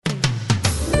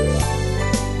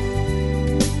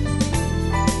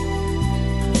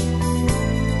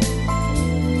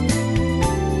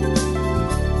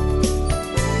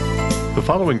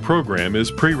following program is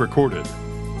pre-recorded.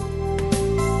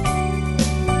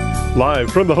 Live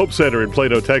from the Hope Center in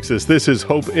Plano, Texas, this is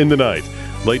Hope in the Night,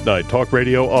 late-night talk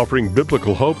radio offering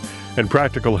biblical hope and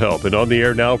practical help, and on the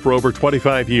air now for over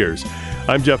 25 years.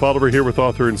 I'm Jeff Oliver here with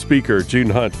author and speaker June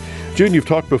Hunt. June, you've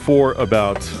talked before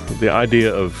about the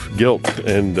idea of guilt,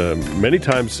 and many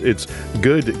times it's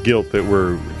good guilt that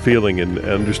we're feeling and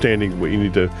understanding we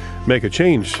need to make a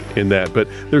change in that. But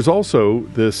there's also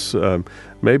this,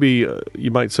 maybe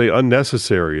you might say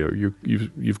unnecessary, or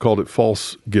you've called it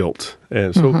false guilt.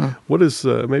 And so what is,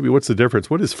 what's the difference?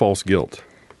 What is false guilt?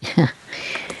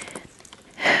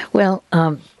 Well,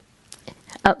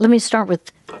 let me start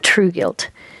with true guilt.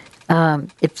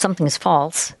 If something is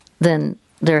false, then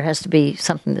there has to be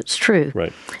something that's true.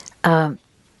 Right.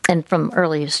 And from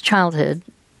earliest childhood,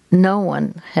 no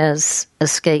one has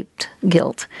escaped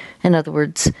guilt. In other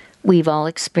words, we've all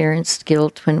experienced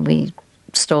guilt when we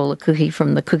stole a cookie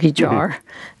from the cookie jar,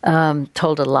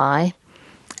 told a lie,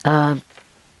 and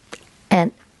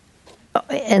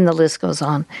the list goes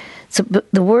on. So but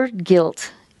the word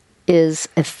guilt is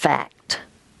a fact.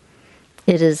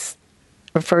 It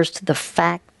refers to the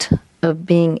fact of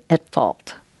being at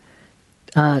fault.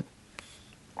 And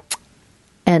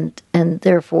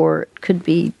therefore could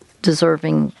be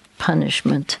deserving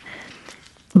punishment.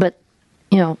 But,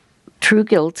 true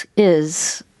guilt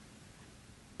is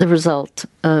the result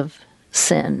of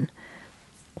sin,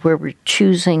 where we're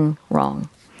choosing wrong.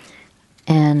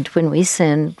 And when we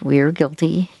sin, we are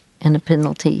guilty, and a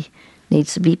penalty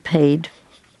needs to be paid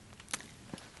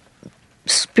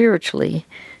spiritually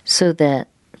so that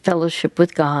fellowship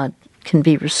with God can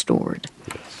be restored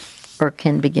or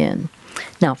can begin.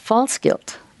 Now, false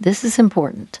guilt, this is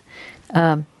important.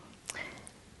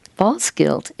 False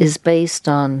guilt is based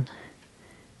on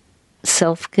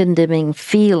self-condemning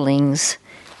feelings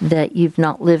that you've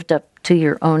not lived up to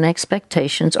your own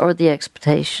expectations or the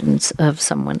expectations of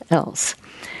someone else.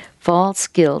 False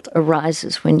guilt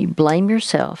arises when you blame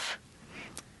yourself,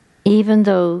 even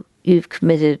though you've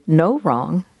committed no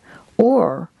wrong,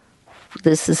 or,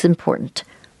 this is important,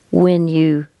 when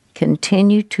you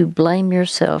continue to blame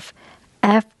yourself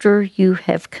after you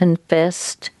have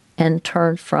confessed and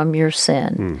turned from your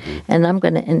sin. And I'm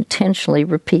going to intentionally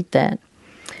repeat that.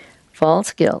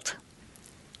 False guilt,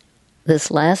 this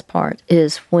last part,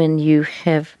 is when you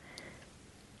have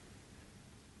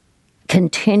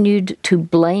continued to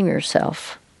blame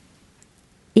yourself,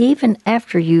 even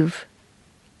after you've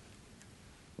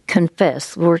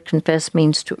confessed. The word confess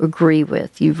means to agree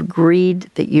with. You've agreed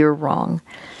that you're wrong,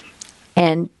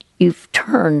 and you've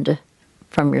turned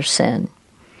from your sin.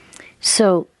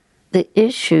 So the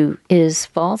issue is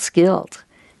false guilt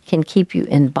can keep you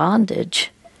in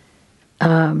bondage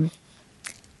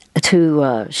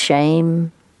to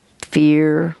shame,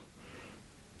 fear,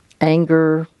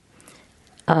 anger,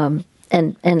 and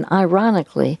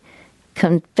ironically,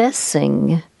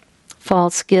 confessing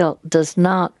false guilt does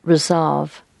not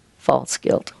resolve false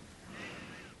guilt.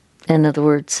 In other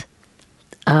words,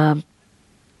 and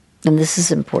this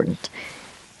is important,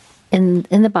 in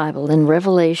the Bible, in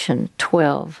Revelation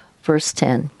 12, verse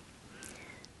 10,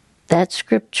 that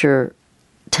scripture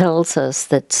tells us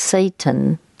that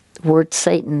Satan, the word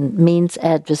Satan means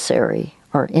adversary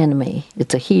or enemy.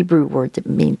 It's a Hebrew word that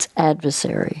means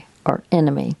adversary or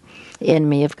enemy, the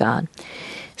enemy of God.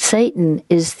 Satan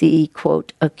is the,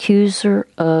 quote, accuser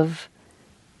of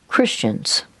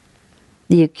Christians,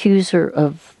 the accuser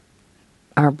of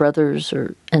our brothers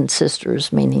and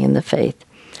sisters, meaning in the faith.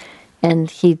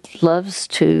 And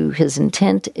his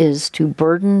intent is to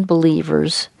burden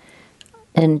believers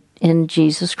in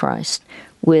Jesus Christ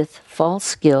with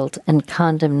false guilt and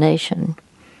condemnation.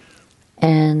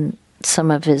 And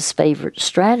some of his favorite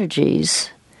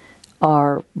strategies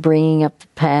are bringing up the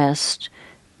past,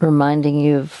 reminding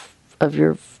you of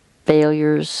your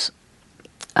failures,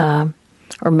 or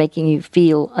making you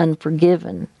feel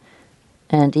unforgiven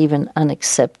and even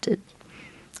unaccepted.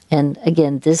 And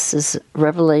again, this is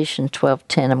Revelation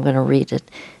 12:10. I'm going to read it.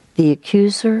 The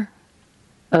accuser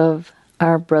of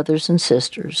our brothers and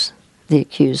sisters. The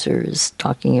accuser is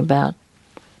talking about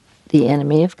the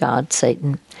enemy of God,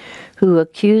 Satan, who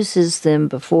accuses them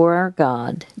before our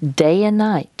God day and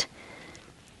night.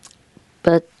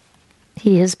 But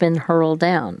he has been hurled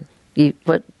down.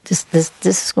 This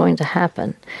is going to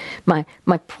happen. My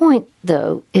point,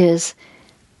 though, is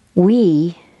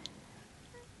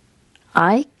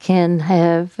I can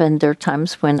have, and there are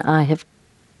times when I have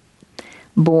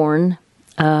borne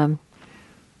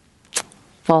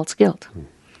false guilt.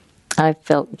 I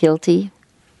felt guilty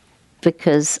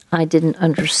because I didn't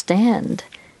understand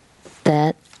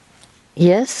that,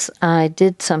 yes, I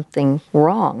did something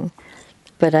wrong,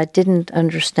 but I didn't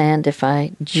understand if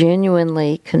I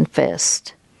genuinely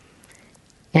confessed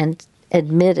and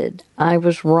admitted I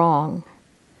was wrong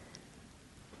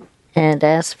and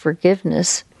asked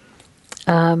forgiveness.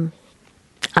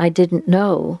 I didn't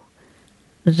know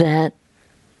that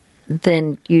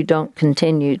then you don't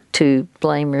continue to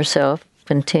blame yourself,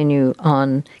 continue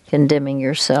on condemning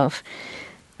yourself.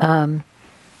 And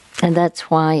that's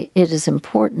why it is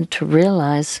important to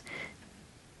realize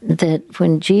that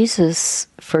when Jesus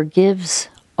forgives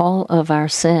all of our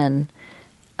sin,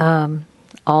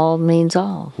 all means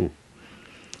all.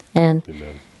 And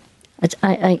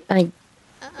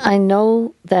I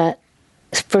know that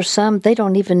for some, they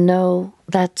don't even know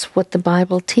that's what the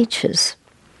Bible teaches.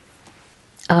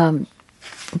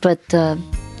 But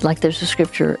like there's a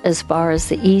scripture, as far as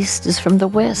the east is from the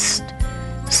west,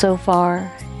 so far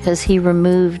has he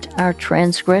removed our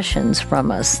transgressions from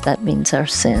us. That means our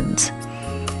sins.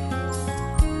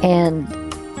 And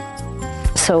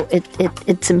so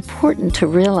it's important to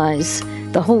realize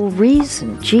the whole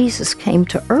reason Jesus came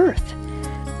to earth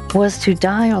was to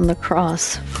die on the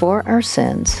cross for our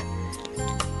sins,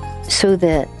 so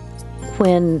that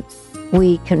when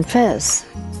we confess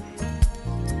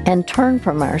and turn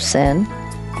from our sin,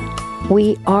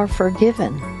 we are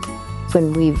forgiven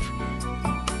when we've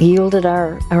yielded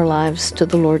our lives to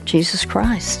the Lord Jesus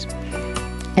Christ.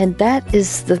 And that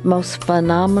is the most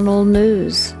phenomenal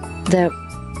news that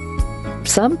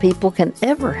some people can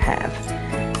ever have,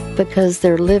 because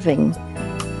they're living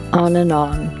on and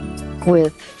on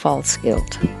with false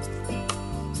guilt.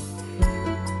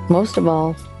 Most of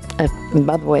all, and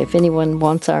by the way, if anyone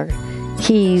wants our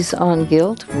keys on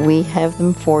guilt, we have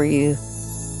them for you.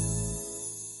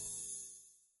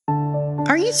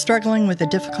 Are you struggling with a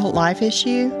difficult life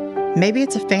issue? Maybe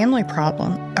it's a family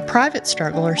problem, a private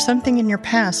struggle, or something in your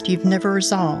past you've never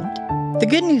resolved. The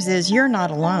good news is you're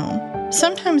not alone.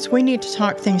 Sometimes we need to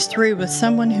talk things through with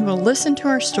someone who will listen to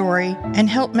our story and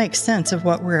help make sense of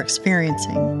what we're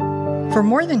experiencing. For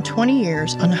more than 20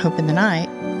 years on Hope in the Night,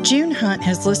 June Hunt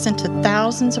has listened to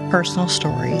thousands of personal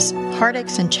stories,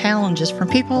 heartaches, and challenges from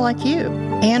people like you,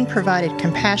 and provided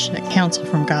compassionate counsel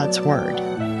from God's Word.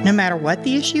 No matter what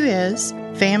the issue is,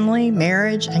 family,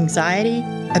 marriage, anxiety,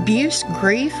 abuse,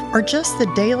 grief, or just the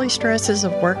daily stresses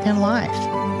of work and life,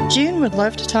 June would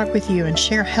love to talk with you and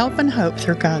share help and hope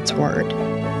through God's Word.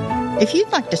 If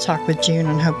you'd like to talk with June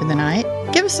on Hope in the Night,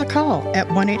 give us a call at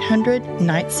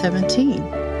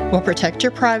 1-800-NIGHT-17. We'll protect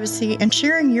your privacy, and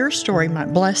sharing your story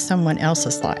might bless someone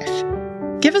else's life.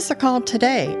 Give us a call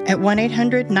today at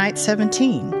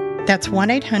 1-800-NIGHT-17. That's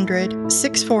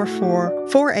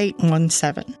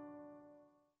 1-800-644-4817.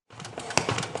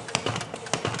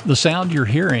 The sound you're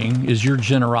hearing is your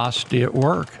generosity at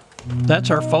work. That's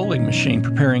our folding machine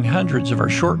preparing hundreds of our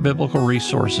short biblical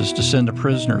resources to send to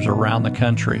prisoners around the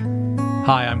country.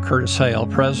 Hi, I'm Curtis Hale,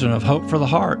 president of Hope for the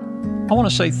Heart. I want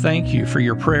to say thank you for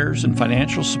your prayers and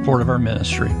financial support of our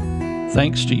ministry.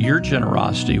 Thanks to your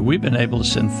generosity, we've been able to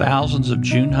send thousands of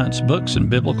June Hunt's books and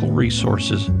biblical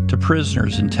resources to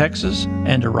prisoners in Texas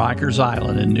and to Rikers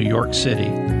Island in New York City.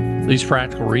 These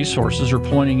practical resources are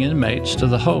pointing inmates to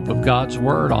the hope of God's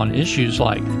Word on issues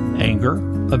like anger,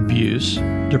 abuse,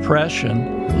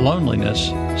 depression,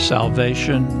 loneliness,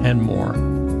 salvation, and more.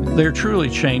 They're truly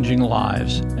changing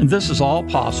lives, and this is all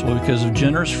possible because of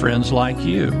generous friends like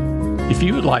you. If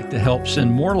you would like to help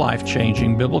send more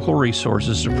life-changing biblical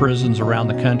resources to prisons around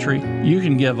the country, you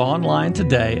can give online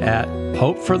today at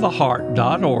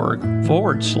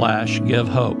hopefortheheart.org/give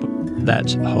hope.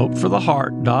 That's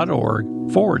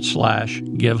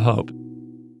hopefortheheart.org/give hope.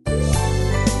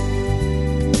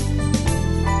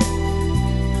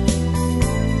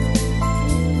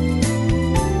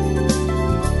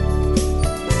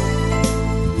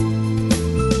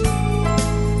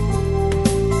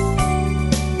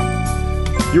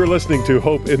 You're listening to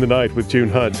Hope in the Night with June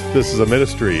Hunt. This is a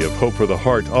ministry of Hope for the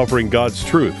Heart, offering God's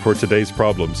truth for today's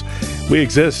problems. We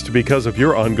exist because of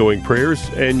your ongoing prayers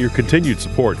and your continued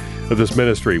support of this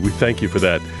ministry. We thank you for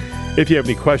that. If you have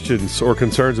any questions or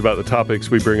concerns about the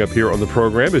topics we bring up here on the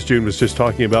program, as June was just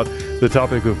talking about the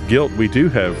topic of guilt, we do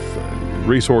have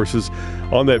resources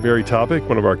on that very topic.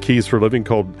 One of our keys for living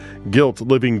called Guilt,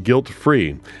 Living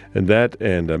Guilt-Free. And that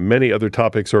and many other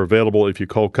topics are available if you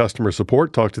call customer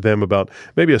support. Talk to them about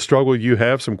maybe a struggle you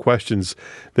have, some questions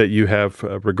that you have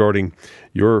regarding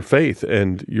your faith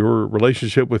and your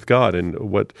relationship with God, and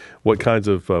what kinds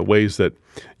of ways that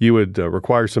you would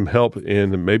require some help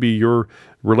in maybe your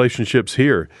relationships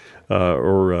here,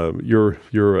 or your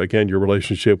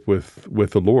relationship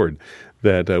with the Lord,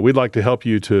 that we'd like to help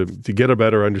you to get a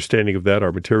better understanding of that.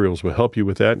 Our materials will help you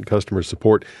with that, and customer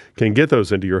support can get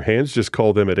those into your hands. Just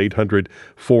call them at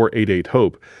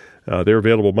 800-488-HOPE. They're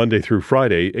available Monday through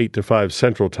Friday, 8 to 5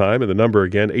 Central Time. And the number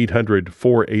again,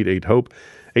 800-488-HOPE,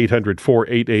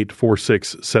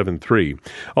 800-488-4673.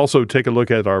 Also, take a look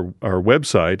at our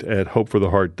website at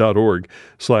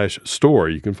hopefortheheart.org/store.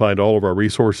 You can find all of our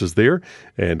resources there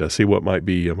and see what might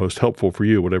be most helpful for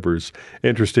you, whatever is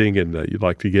interesting and you'd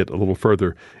like to get a little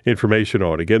further information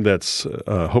on. Again, that's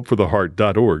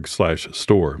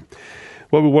hopefortheheart.org/store.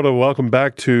 Well, we want to welcome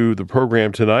back to the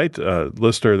program tonight a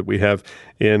listener that we have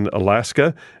in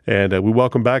Alaska, and we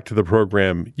welcome back to the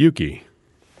program Yuki.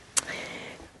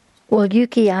 Well,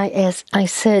 Yuki, I asked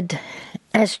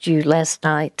you last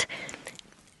night,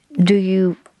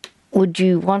 would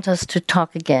you want us to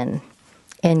talk again?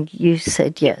 And you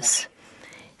said yes.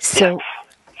 So,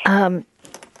 do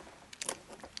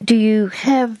you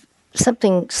have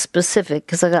something specific?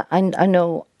 Because I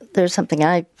know there's something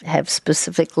I have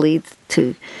specifically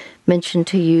to mention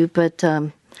to you, but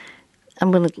I'm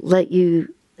going to let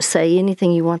you say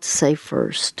anything you want to say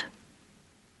first.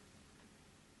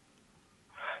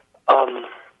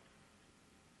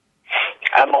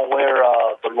 I'm aware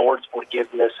the Lord's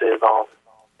forgiveness is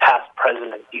past,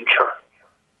 present, and future.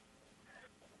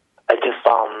 I just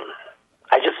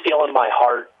feel in my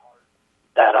heart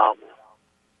that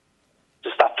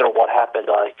just after what happened,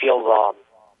 I feel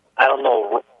I don't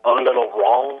know, a little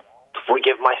wrong to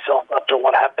forgive myself after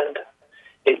what happened.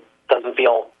 It doesn't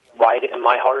feel right in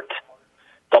my heart.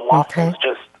 The loss was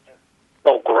just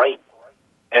so great,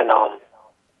 and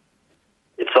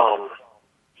it's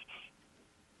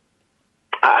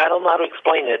I don't know how to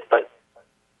explain it, but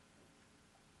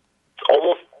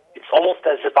it's almost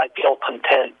as if I feel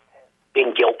content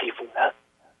being guilty for that.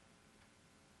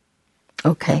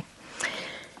 Okay.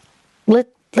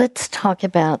 Let's talk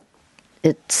about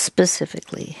it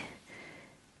specifically.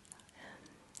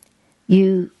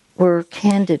 You were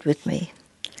candid with me.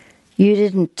 You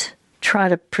didn't try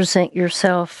to present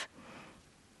yourself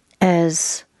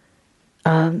as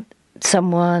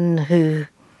someone who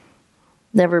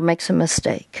never makes a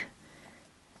mistake.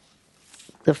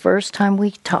 The first time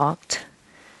we talked,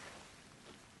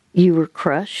 you were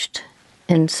crushed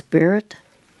in spirit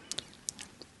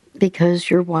because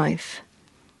your wife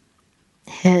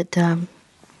had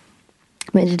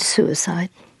committed suicide.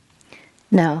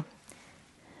 Now,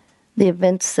 the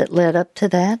events that led up to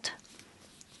that,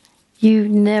 you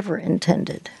never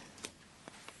intended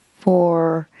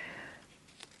for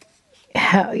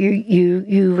how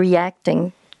you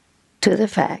reacting to the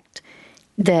fact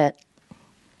that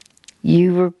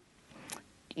you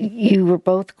were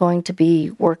both going to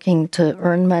be working to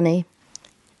earn money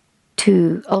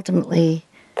to ultimately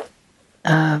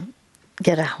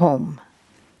get a home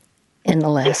in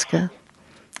Alaska.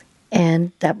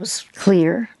 And that was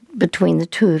clear between the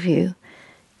two of you.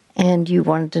 And you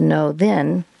wanted to know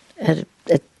then, a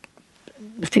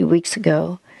few weeks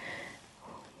ago,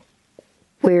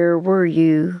 where were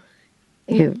you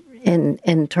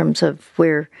in terms of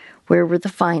where were the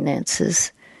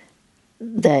finances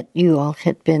that you all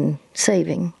had been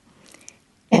saving.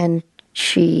 And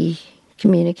she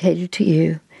communicated to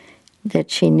you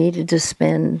that she needed to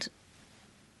spend,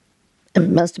 it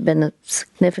must have been a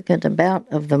significant amount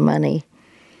of the money,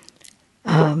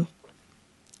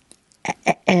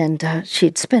 and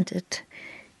she'd spent it,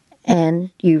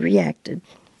 and you reacted.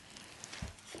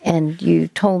 And you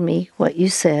told me what you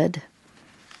said,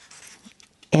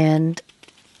 and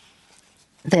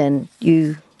then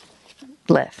you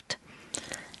left,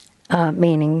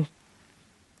 meaning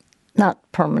not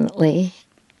permanently,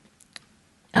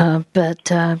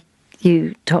 but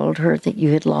you told her that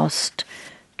you had lost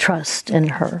trust in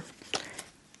her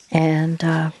and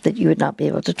that you would not be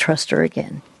able to trust her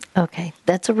again. Okay,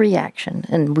 that's a reaction,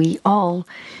 and we all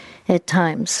at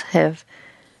times have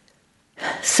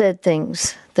said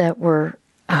things that were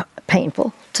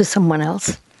painful to someone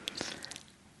else.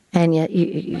 And yet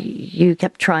you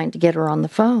kept trying to get her on the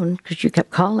phone because you kept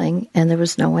calling and there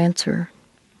was no answer.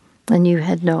 And you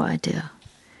had no idea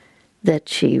that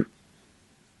she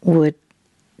would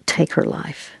take her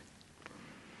life.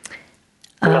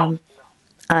 I'm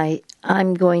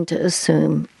going to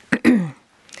assume,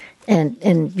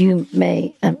 and you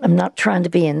may, I'm not trying to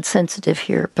be insensitive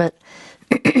here, but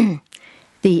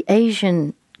the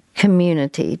Asian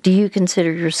community, do you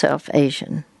consider yourself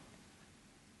Asian?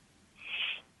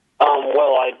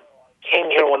 Well, I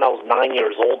came here when I was 9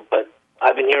 years old, but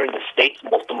I've been here in the States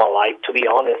most of my life. To be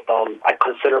honest, I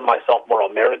consider myself more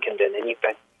American than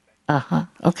anything.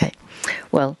 Okay.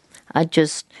 Well, I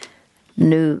just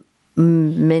knew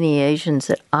many Asians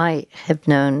that I have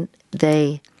known,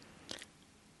 and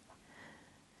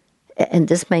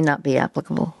this may not be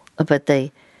applicable, but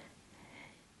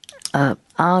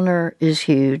honor is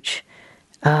huge.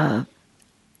 Yes.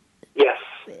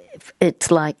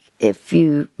 It's like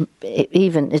they're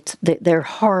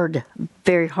hard,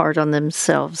 very hard on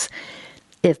themselves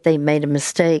if they made a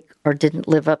mistake or didn't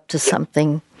live up to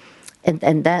something.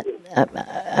 And that,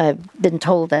 I've been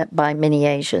told that by many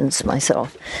Asians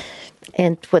myself.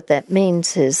 And what that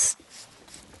means is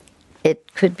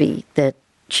it could be that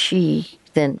she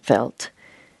then felt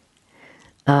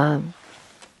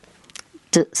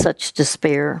such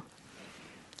despair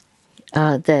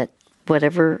that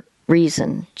whatever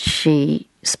reason she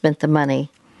spent the money,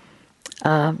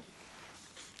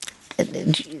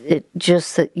 it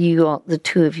just that the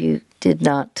two of you did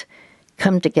not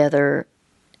come together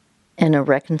in a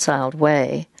reconciled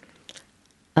way.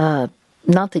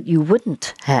 Not that you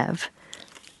wouldn't have,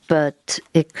 but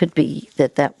it could be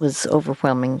that was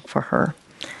overwhelming for her.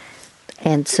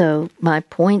 And so my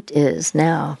point is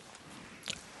now,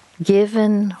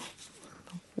 given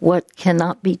what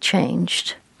cannot be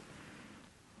changed,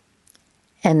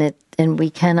 and we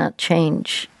cannot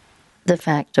change the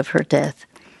fact of her death,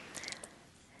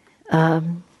 I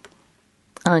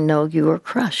know you are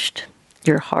crushed.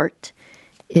 Your heart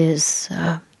is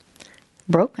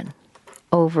broken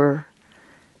over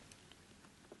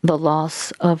the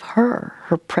loss of her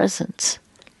presence.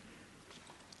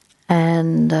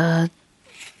 And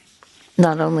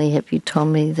not only have you told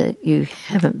me that you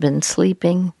haven't been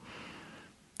sleeping,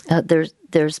 there's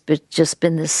just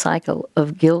been this cycle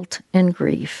of guilt and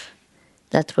grief.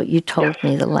 That's what you told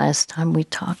me the last time we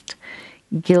talked.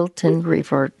 Guilt and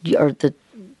grief, or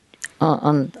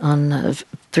on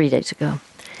 3 days ago.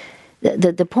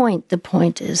 The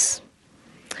point is,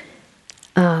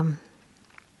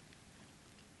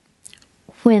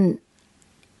 when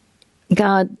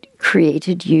God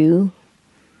created you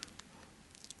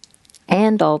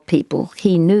and all people,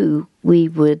 He knew we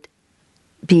would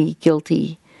be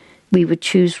guilty. We would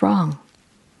choose wrong.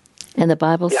 And the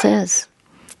Bible says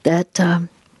that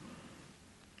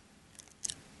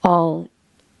all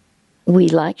we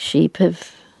like sheep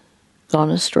have gone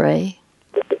astray.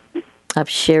 I've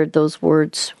shared those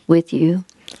words with you,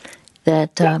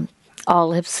 that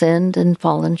all have sinned and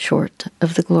fallen short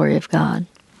of the glory of God.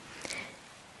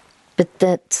 But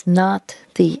that's not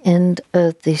the end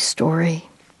of the story.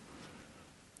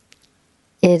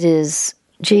 It is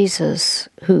Jesus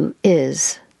who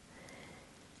is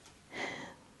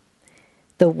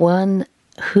the one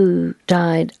who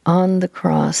died on the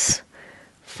cross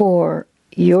for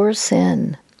your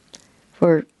sin,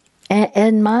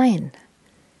 and mine,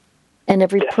 and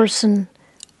every person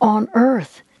on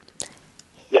earth.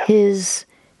 His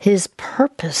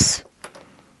purpose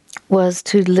was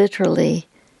to literally,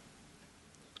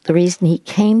 the reason He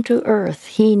came to earth,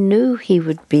 He knew He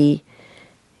would be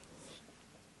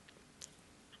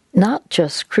not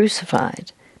just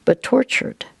crucified, but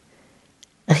tortured.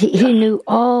 He knew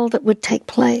all that would take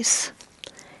place,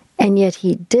 and yet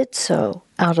He did so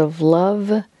out of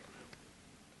love.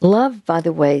 Love, by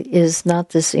the way, is not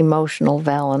this emotional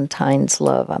Valentine's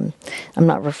love. I'm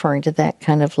not referring to that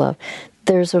kind of love.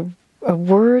 There's a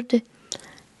word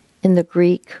in the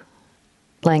Greek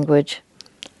language,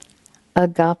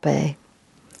 agape.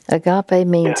 Agape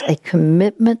means a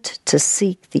commitment to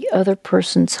seek the other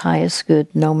person's highest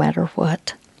good no matter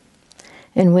what.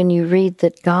 And when you read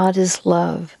that God is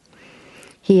love,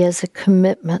 He has a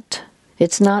commitment.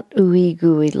 It's not ooey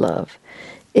gooey love.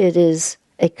 It is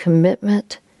a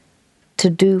commitment to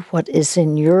do what is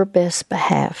in your best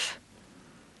behalf.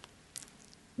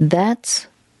 That's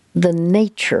the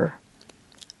nature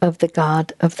of the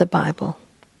God of the Bible.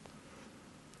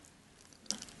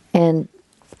 And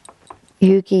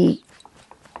Yuki,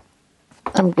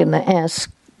 I'm going to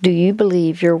ask, do you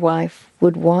believe your wife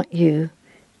would want you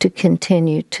to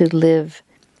continue to live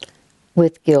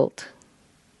with guilt?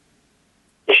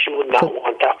 She would not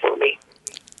want that for me.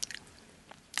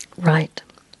 Right.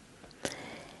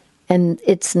 And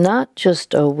it's not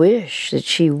just a wish that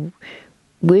she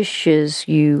wishes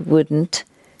you wouldn't,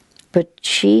 but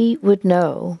she would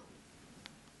know,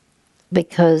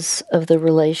 because of the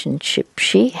relationship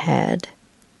she had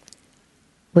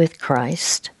with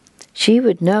Christ, she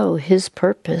would know His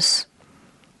purpose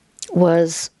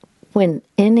was, when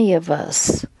any of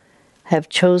us have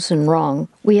chosen wrong,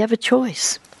 we have a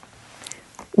choice.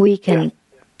 We can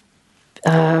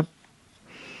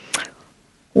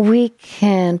We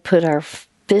can put our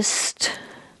fist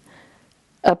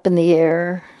up in the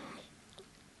air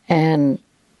and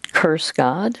curse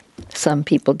God. Some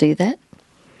people do that.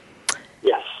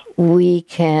 Yes. We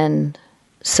can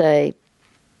say,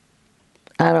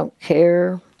 I don't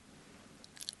care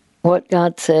what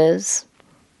God says.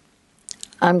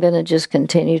 I'm going to just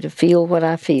continue to feel what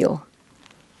I feel.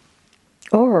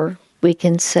 Or we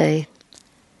can say,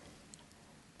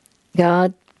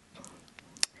 God,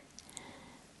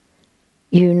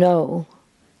 you know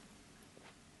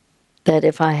that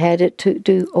if I had it to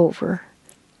do over,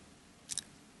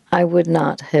 I would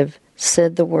not have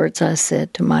said the words I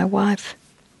said to my wife.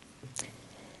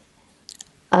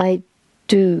 I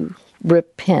do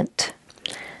repent.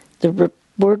 The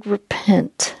word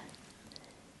repent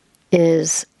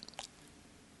is,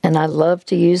 and I love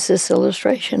to use this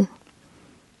illustration,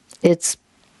 it's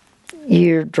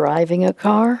you're driving a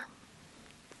car,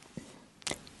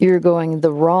 you're going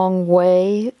the wrong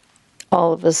way,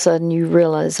 all of a sudden you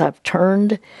realize I've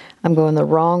turned, I'm going the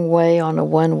wrong way on a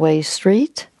one-way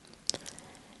street.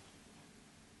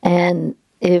 And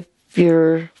if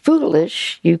you're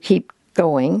foolish, you keep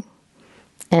going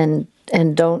and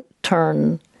don't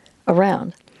turn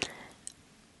around.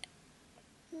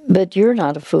 But you're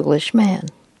not a foolish man.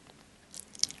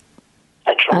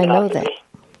 I know that.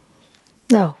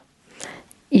 No.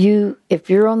 If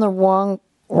you're on the wrong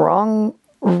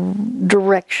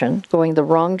direction, going the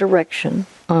wrong direction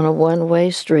on a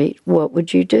one-way street, what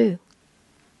would you do?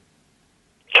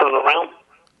 Turn around?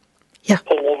 Yeah.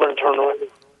 Pull over and turn around?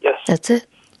 Yes. That's it.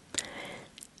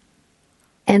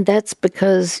 And that's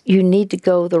because you need to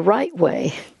go the right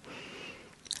way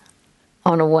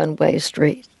on a one-way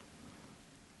street.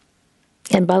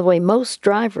 And by the way, most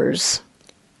drivers,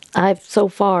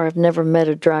 I've never met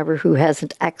a driver who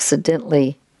hasn't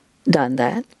accidentally done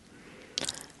that.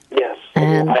 Yes,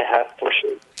 and I have for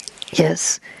sure.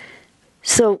 Yes.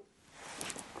 So,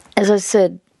 as I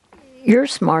said, you're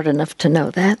smart enough to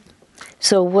know that.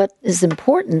 So what is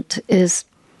important is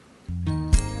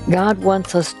God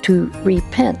wants us to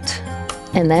repent,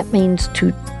 and that means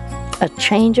a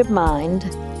change of mind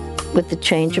with a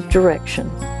change of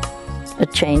direction. A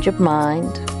change of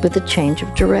mind with a change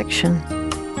of direction.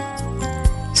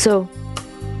 So,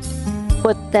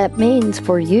 what that means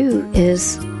for you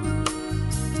is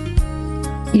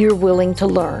you're willing to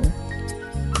learn.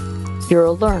 You're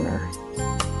a learner.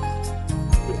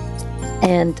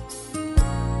 And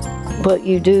what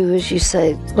you do is you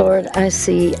say, Lord, I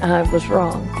see I was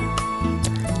wrong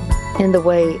in the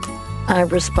way I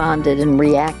responded and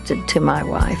reacted to my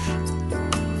wife,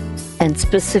 and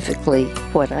specifically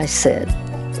what I said.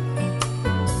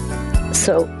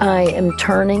 So I am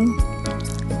turning.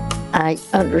 I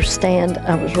understand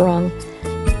I was wrong.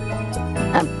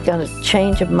 I've got a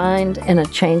change of mind and a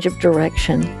change of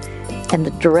direction. And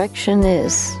the direction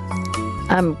is,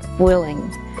 I'm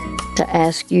willing to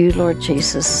ask you, Lord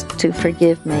Jesus, to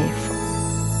forgive me.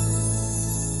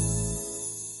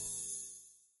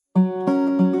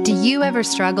 Do you ever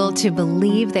struggle to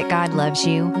believe that God loves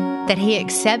you, that He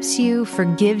accepts you,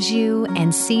 forgives you,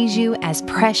 and sees you as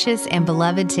precious and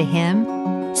beloved to Him?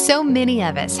 So many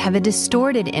of us have a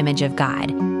distorted image of God,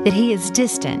 that He is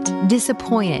distant,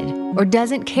 disappointed, or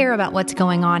doesn't care about what's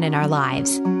going on in our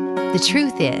lives. The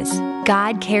truth is,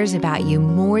 God cares about you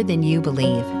more than you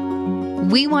believe.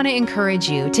 We want to encourage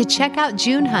you to check out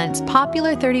June Hunt's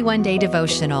popular 31-day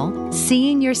devotional,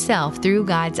 Seeing Yourself Through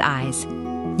God's Eyes.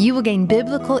 You will gain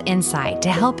biblical insight to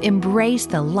help embrace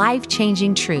the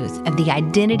life-changing truth of the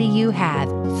identity you have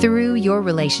through your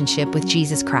relationship with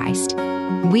Jesus Christ.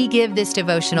 We give this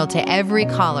devotional to every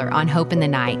caller on Hope in the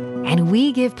Night, and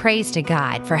we give praise to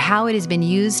God for how it has been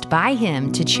used by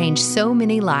Him to change so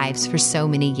many lives for so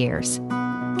many years.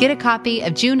 Get a copy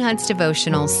of June Hunt's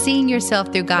devotional, Seeing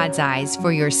Yourself Through God's Eyes,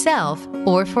 for yourself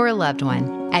or for a loved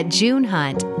one at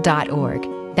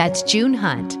junehunt.org. That's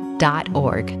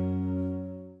junehunt.org.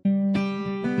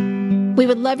 We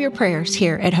would love your prayers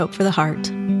here at Hope for the Heart.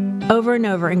 Over and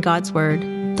over in God's Word,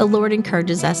 the Lord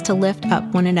encourages us to lift up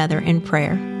one another in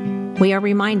prayer. We are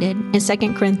reminded in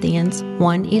 2 Corinthians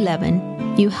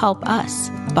 1:11, you help us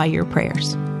by your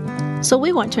prayers. So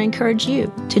we want to encourage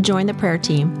you to join the prayer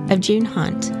team of June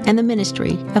Hunt and the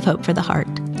ministry of Hope for the Heart.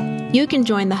 You can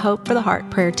join the Hope for the Heart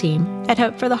prayer team at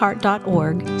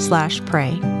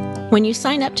hopefortheheart.org/pray. When you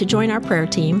sign up to join our prayer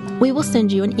team, we will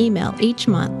send you an email each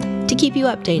month to keep you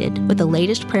updated with the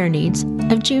latest prayer needs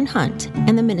of June Hunt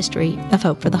and the ministry of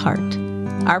Hope for the Heart.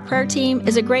 Our prayer team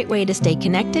is a great way to stay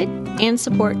connected and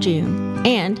support June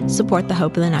and support the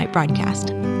Hope of the Night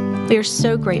broadcast. We are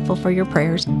so grateful for your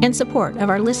prayers and support of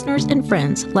our listeners and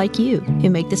friends like you who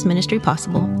make this ministry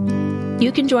possible.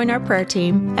 You can join our prayer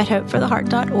team at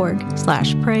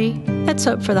hopefortheheart.org/pray. That's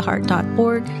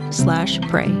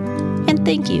hopefortheheart.org/pray. And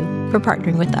thank you for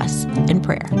partnering with us in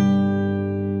prayer.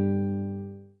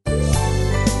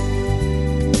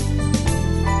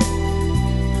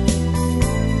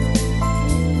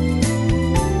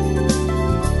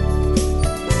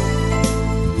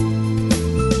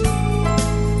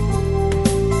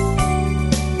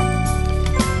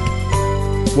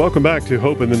 Welcome back to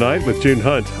Hope in the Night with June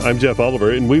Hunt. I'm Jeff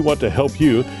Oliver, and we want to help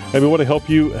you, and we want to help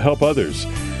you help others.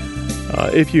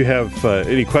 If you have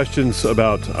any questions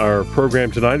about our program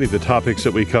tonight, any of the topics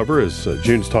that we cover, as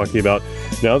June's talking about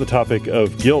now, the topic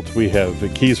of guilt, we have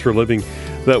Keys for Living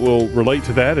that will relate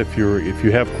to that. If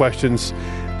you have questions,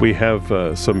 we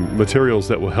have some materials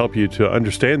that will help you to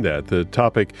understand that. The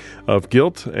topic of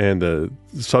guilt, and the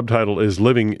subtitle is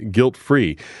Living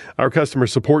Guilt-Free. Our customer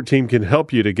support team can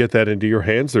help you to get that into your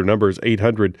hands. Their number is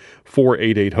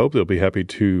 800-488-HOPE. They'll be happy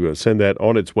to send that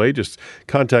on its way. Just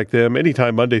contact them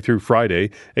anytime Monday through Friday,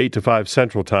 8 to 5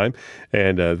 Central Time,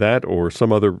 and that or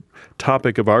some other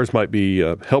topic of ours might be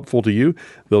helpful to you.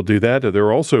 They'll do that. There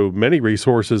are also many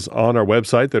resources on our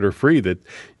website that are free that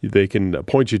they can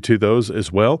point you to those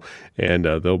as well, and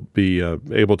they'll be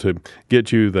able to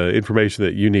get you the information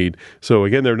that you need. So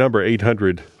again, their number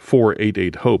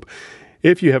 800-488-HOPE.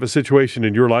 If you have a situation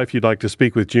in your life you'd like to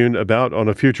speak with June about on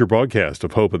a future broadcast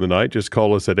of Hope in the Night, just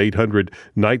call us at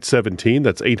 800-NIGHT-17.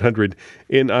 That's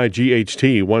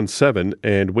 800-NIGHT-17.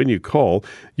 And when you call,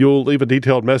 you'll leave a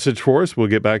detailed message for us. We'll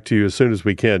get back to you as soon as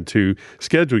we can to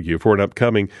schedule you for an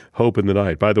upcoming Hope in the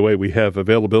Night. By the way, we have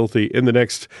availability in the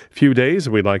next few days,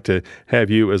 and we'd like to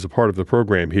have you as a part of the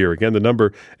program here. Again, the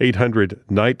number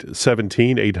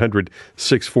 800-NIGHT-17,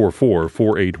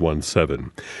 800-644-4817.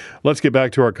 Let's get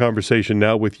back to our conversation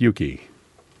now with Yuki.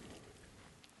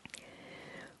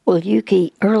 Well,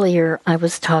 Yuki, earlier I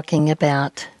was talking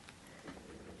about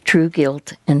true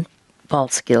guilt and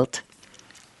false guilt.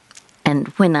 And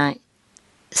when I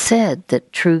said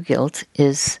that true guilt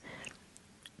is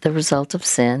the result of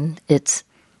sin, it's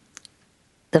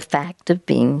the fact of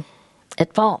being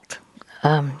at fault,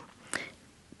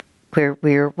 where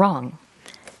we're wrong.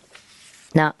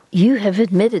 Now, you have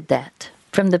admitted that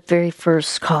from the very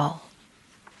first call.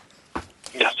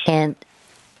 Yes. And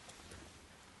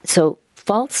so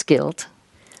false guilt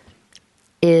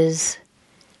is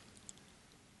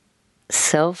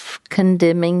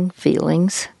self-condemning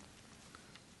feelings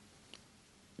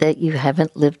that you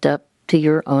haven't lived up to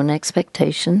your own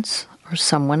expectations or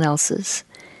someone else's.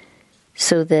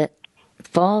 So that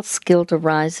false guilt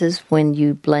arises when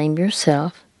you blame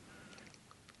yourself,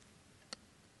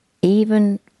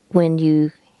 even when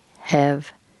you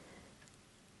have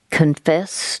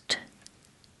confessed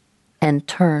and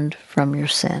turned from your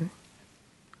sin.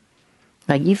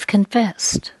 Now, you've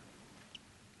confessed.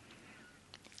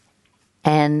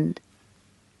 And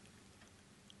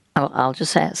I'll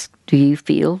just ask, do you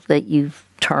feel that you've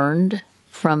turned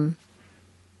from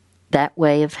that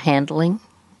way of handling?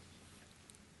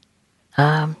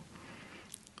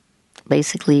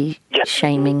 Basically, yes.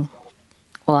 Shaming.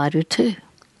 Well, I do too.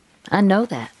 I know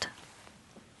that.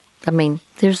 I mean,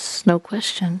 there's no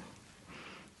question.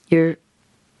 Your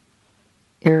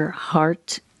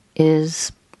heart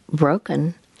is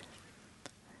broken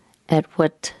at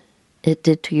what it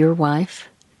did to your wife.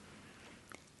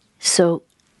 So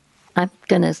I'm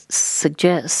going to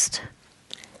suggest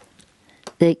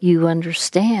that you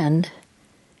understand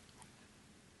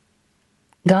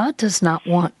God does not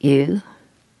want you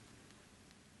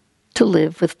to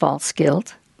live with false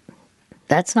guilt.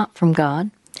 That's not from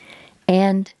God.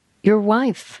 And your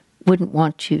wife wouldn't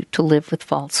want you to live with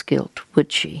false guilt,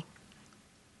 would she?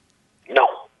 No.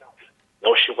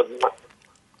 No, she would not.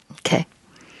 Okay.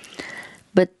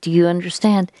 But do you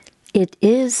understand? It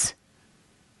is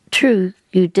true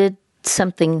you did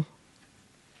something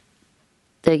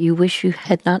that you wish you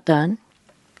had not done.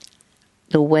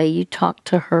 The way you talked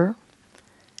to her.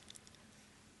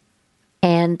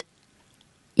 And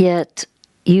yet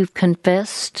you've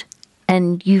confessed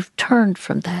and you've turned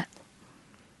from that.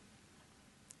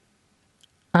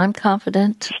 I'm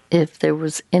confident if there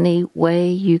was any way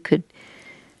you could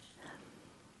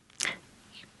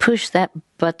push that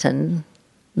button,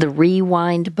 the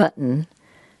rewind button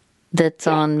that's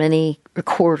on many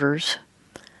recorders,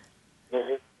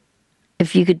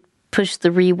 if you could push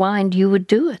the rewind, you would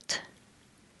do it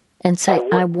and say,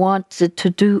 I want to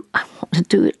do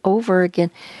it over again.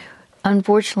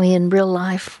 Unfortunately, in real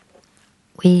life,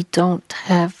 we don't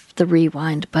have the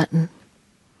rewind button.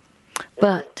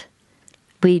 But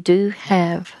we do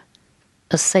have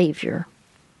a Savior.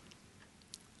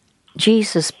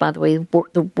 Jesus, by the way,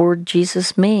 the word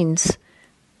Jesus means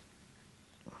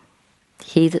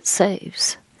he that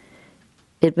saves.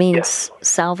 It means Yes.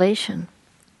 salvation.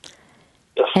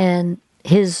 Yes. And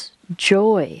his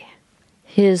joy,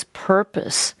 his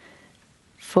purpose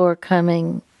for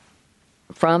coming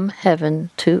from heaven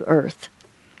to earth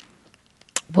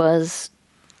was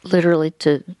literally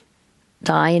to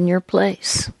die in your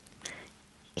place.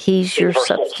 He's your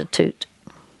Universal. substitute.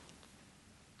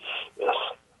 Yes.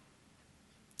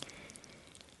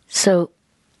 So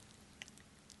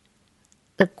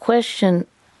the question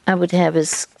I would have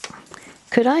is,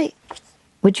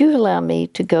 would you allow me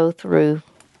to go through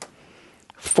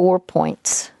 4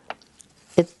 points?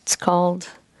 It's called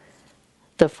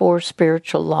the 4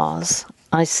 spiritual laws.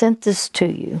 I sent this to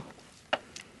you.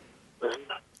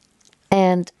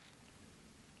 And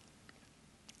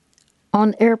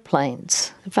on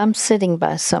airplanes, if I'm sitting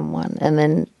by someone and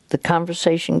then the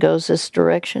conversation goes this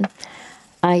direction,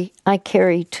 I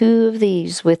carry 2 of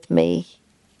these with me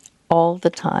all the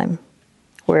time,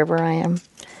 wherever I am.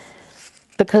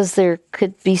 Because there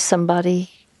could be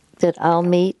somebody that I'll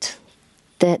meet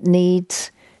that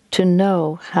needs to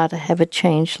know how to have a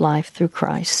changed life through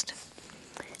Christ,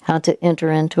 how to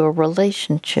enter into a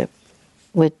relationship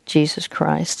with Jesus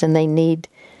Christ, and they need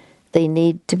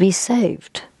to be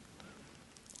saved.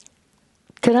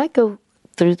 Could I go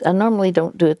through? I normally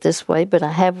don't do it this way, but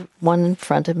I have one in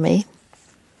front of me,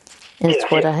 and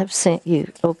it's what I have sent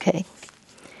you. Okay.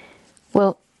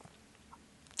 Well,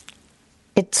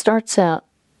 it starts out,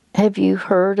 have you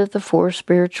heard of the 4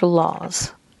 spiritual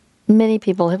laws? Many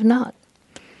people have not.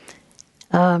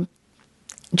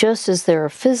 Just as there are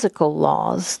physical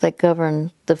laws that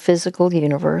govern the physical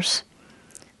universe,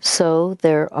 so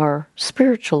there are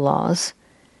spiritual laws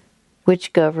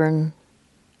which govern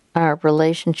our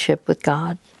relationship with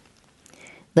God.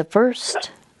 The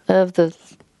first of the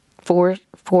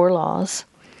four laws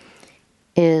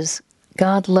is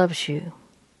God loves you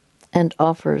and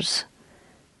offers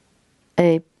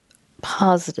a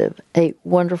positive, a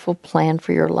wonderful plan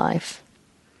for your life.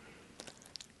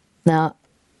 Now,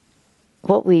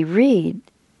 what we read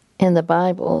in the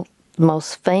Bible, the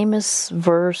most famous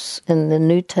verse in the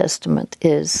New Testament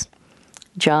is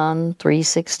John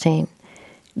 3:16.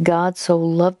 God so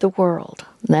loved the world.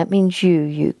 And that means you,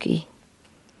 Yuki.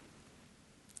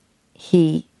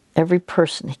 Every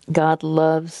person, God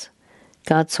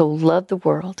so loved the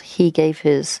world, he gave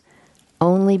his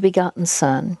only begotten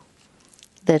Son,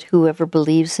 that whoever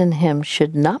believes in him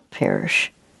should not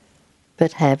perish,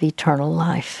 but have eternal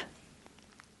life.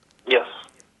 Yes.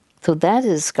 So that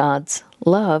is God's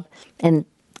love, and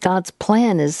God's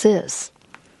plan is this.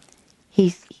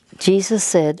 Jesus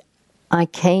said, I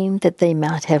came that they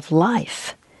might have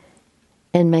life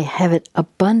and may have it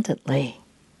abundantly,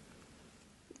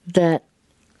 that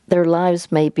their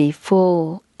lives may be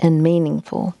full and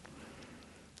meaningful.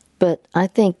 But I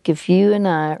think if you and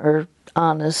I are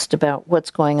honest about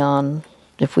what's going on,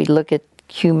 if we look at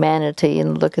humanity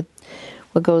and look at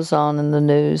what goes on in the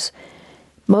news,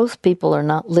 most people are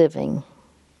not living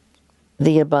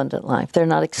the abundant life. They're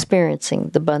not experiencing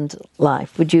the abundant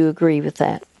life. Would you agree with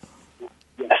that?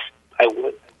 Yes, I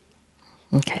would.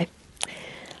 Okay.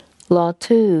 Law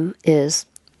 2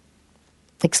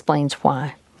 explains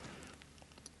why.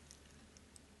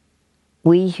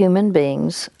 We human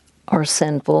beings are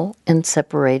sinful and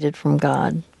separated from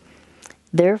God.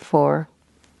 Therefore,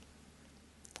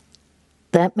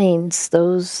 that means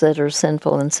those that are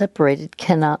sinful and separated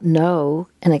cannot know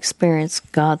and experience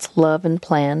God's love and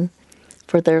plan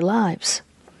for their lives.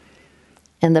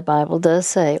 And the Bible does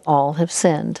say all have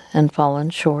sinned and fallen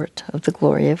short of the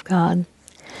glory of God.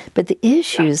 But the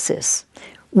issue is this.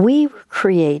 We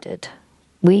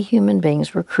human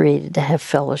beings were created to have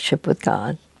fellowship with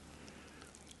God.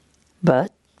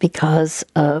 But because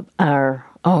of our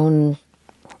own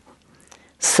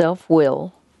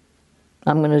self-will,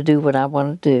 I'm going to do what I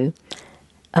want to do.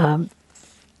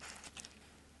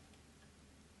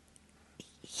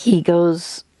 He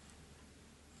chose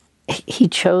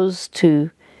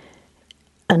to,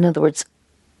 in other words,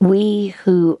 we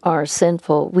who are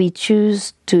sinful, we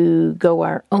choose to go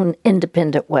our own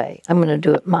independent way. I'm going to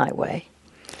do it my way.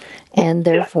 And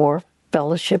therefore,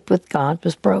 fellowship with God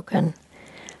was broken.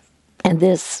 And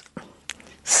this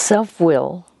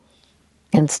self-will,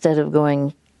 instead of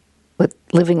living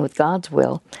with God's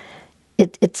will,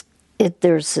 it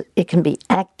can be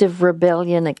active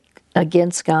rebellion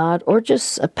against God or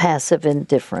just a passive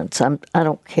indifference. I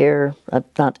don't care. I'm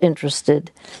not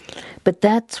interested. But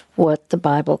that's what the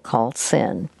Bible calls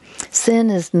sin.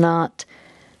 Sin is not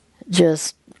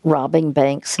just robbing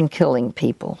banks and killing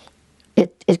people.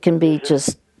 It can be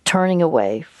just turning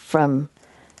away from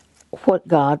what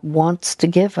God wants to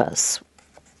give us,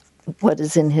 what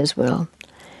is in His will.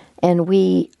 And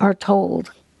we are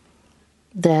told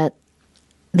that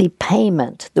the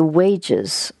payment, the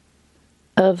wages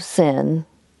of sin,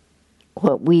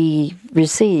 what we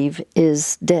receive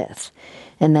is death.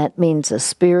 And that means a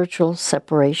spiritual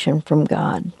separation from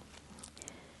God.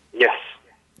 Yes.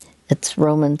 It's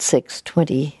Romans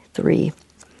 6:23.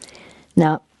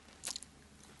 Now,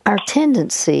 our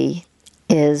tendency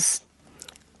is,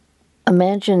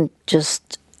 imagine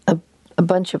just a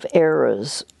bunch of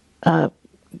arrows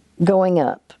going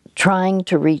up, trying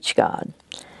to reach God.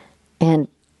 And,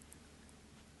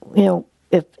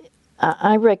 if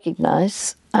I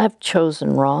recognize I've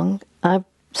chosen wrong, I've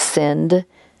sinned,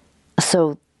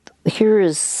 so here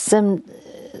is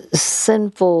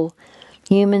sinful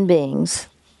human beings.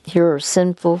 Here are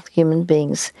sinful human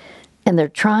beings, and they're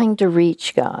trying to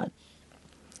reach God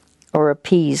or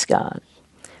appease God.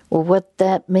 Well, what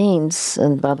that means,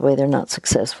 and by the way, they're not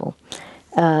successful.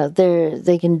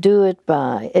 They can do it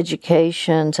by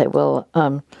education. Say, well,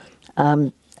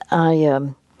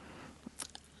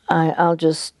 I'll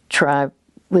just try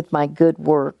with my good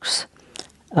works,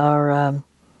 or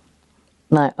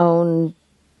my own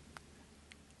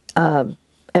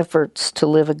efforts to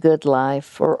live a good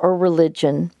life, or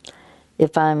religion,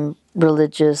 if I'm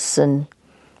religious, and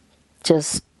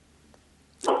just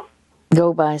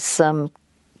go by some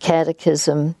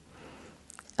catechism,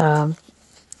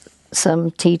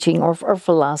 some teaching or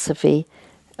philosophy,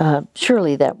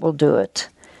 surely that will do it.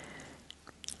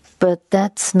 But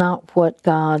that's not what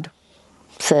God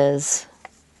says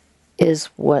is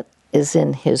what is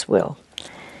in His will.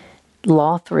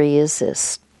 Law 3 is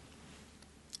this: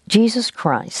 Jesus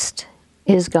Christ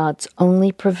is God's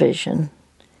only provision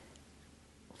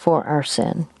for our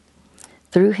sin.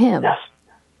 Through Him,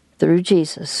 through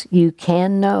Jesus, you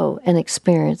can know and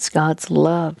experience God's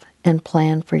love and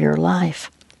plan for your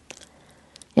life.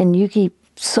 And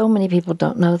so many people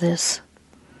don't know this.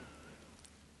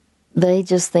 They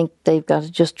just think they've got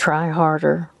to just try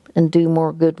harder and do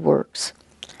more good works.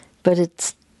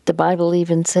 But the Bible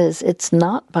even says it's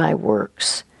not by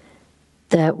works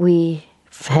that we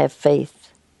have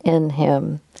faith in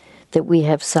Him, that we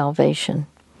have salvation.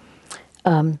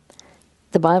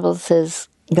 The Bible says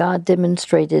God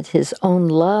demonstrated His own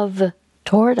love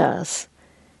toward us,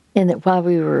 in that while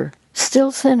we were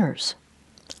still sinners,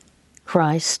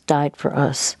 Christ died for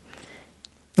us.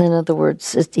 In other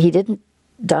words, He didn't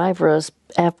die for us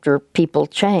after people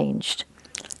changed.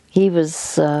 He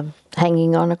was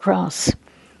hanging on a cross.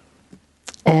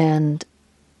 And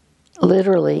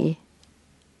literally,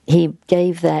 He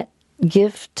gave that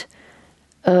gift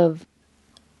of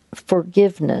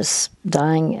forgiveness,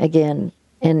 dying again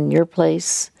in your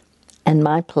place and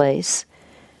my place.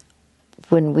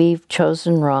 When we've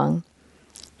chosen wrong,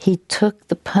 He took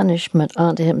the punishment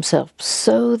onto Himself,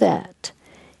 so that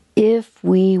if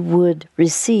we would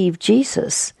receive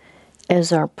Jesus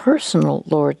as our personal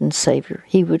Lord and Savior,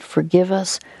 He would forgive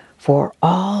us for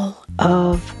all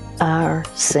of our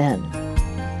sin.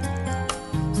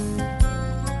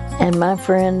 And my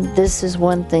friend, this is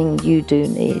one thing you do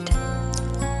need.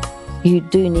 You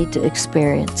do need to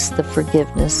experience the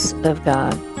forgiveness of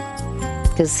God,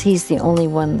 because He's the only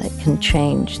one that can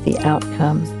change the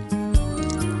outcome.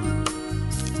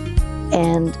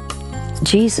 And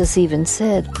Jesus even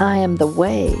said, I am the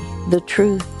way, the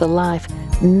truth, the life.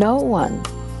 No one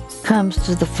comes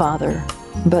to the Father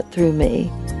but through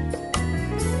me.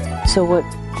 So what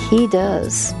He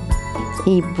does,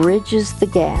 He bridges the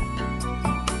gap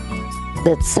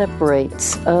that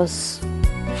separates us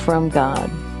from God,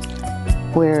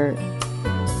 where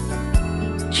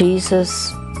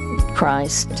Jesus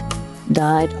Christ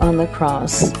died on the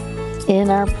cross in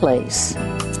our place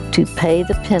to pay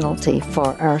the penalty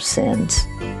for our sins.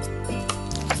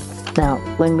 Now,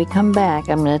 when we come back,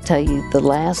 I'm going to tell you the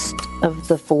last of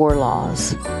the 4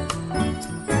 laws.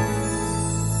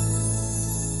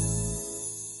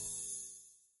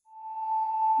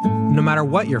 No matter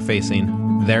what you're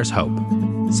facing, there's hope.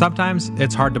 Sometimes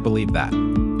it's hard to believe that.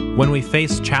 When we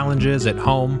face challenges at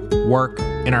home, work,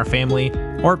 in our family,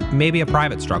 or maybe a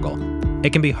private struggle,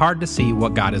 it can be hard to see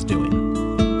what God is doing.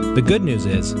 The good news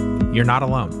is, you're not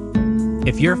alone.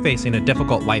 If you're facing a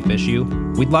difficult life issue,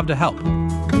 we'd love to help.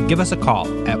 Give us a call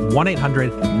at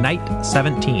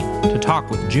 1-800-NIGHT-17 to talk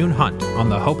with June Hunt on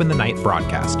the Hope in the Night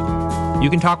broadcast. You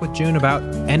can talk with June about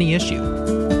any issue,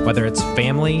 whether it's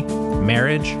family,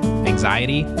 marriage,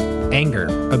 anxiety, anger,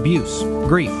 abuse,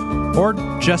 grief, or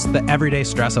just the everyday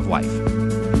stress of life.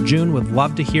 June would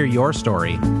love to hear your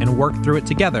story and work through it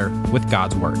together with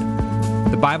God's Word.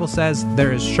 The Bible says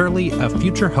there is surely a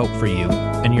future hope for you,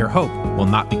 and your hope will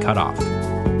not be cut off.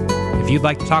 If you'd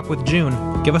like to talk with June,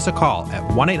 give us a call at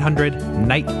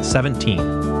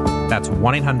 1-800-NIGHT-17. That's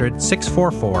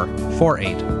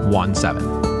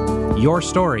 1-800-644-4817. Your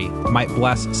story might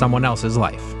bless someone else's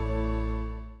life.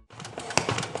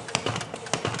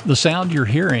 The sound you're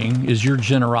hearing is your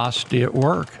generosity at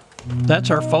work. That's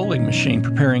our folding machine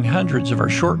preparing hundreds of our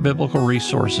short biblical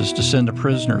resources to send to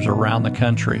prisoners around the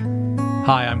country.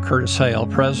 Hi, I'm Curtis Hale,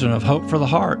 president of Hope for the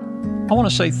Heart. I want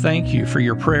to say thank you for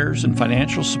your prayers and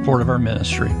financial support of our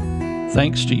ministry.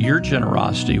 Thanks to your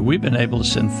generosity, we've been able to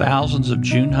send thousands of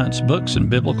June Hunt's books and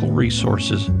biblical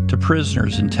resources to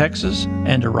prisoners in Texas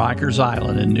and to Rikers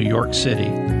Island in New York City.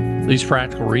 These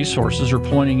practical resources are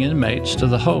pointing inmates to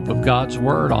the hope of God's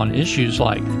Word on issues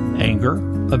like anger,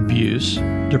 abuse,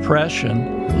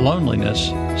 depression, loneliness,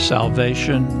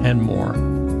 salvation, and more.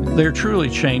 They're truly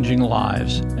changing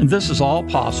lives, and this is all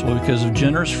possible because of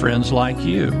generous friends like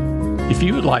you. If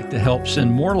you would like to help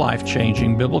send more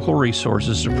life-changing biblical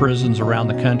resources to prisons around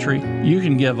the country, you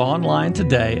can give online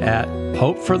today at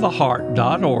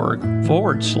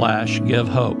hopefortheheart.org/give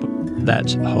hope.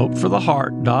 That's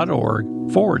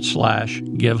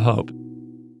hopefortheheart.org/give hope.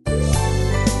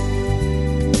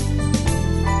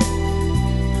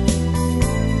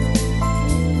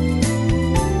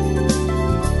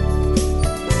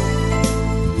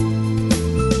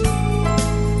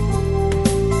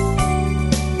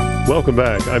 Welcome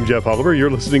back. I'm Jeff Oliver. You're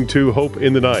listening to Hope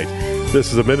in the Night.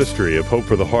 This is a ministry of Hope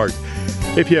for the Heart.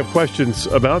 If you have questions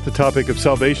about the topic of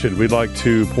salvation, we'd like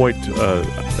to point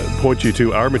you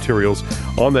to our materials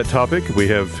on that topic. We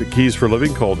have Keys for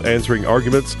Living called Answering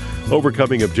Arguments,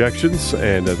 Overcoming Objections,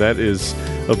 and that is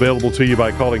available to you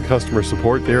by calling customer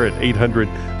support there at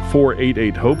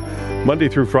 800-488-HOPE. Monday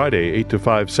through Friday, 8 to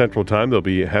 5 Central Time. They'll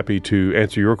be happy to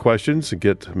answer your questions and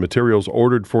get materials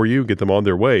ordered for you, get them on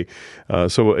their way.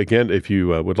 So again, if you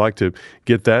would like to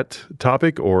get that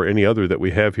topic or any other that we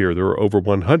have here, there are over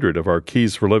 100 of our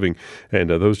Keys for Living,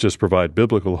 and those just provide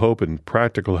biblical hope and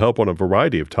practical help on a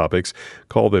variety of topics.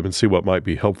 Call them and see what might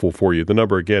be helpful for you. The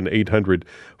number again,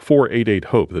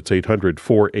 800-488-HOPE. That's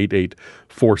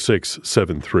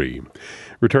 800-488-4673.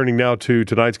 Returning now to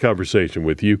tonight's conversation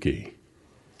with Yuki.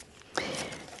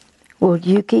 Well,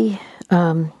 Yuki,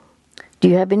 do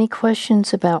you have any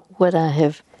questions about what I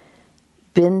have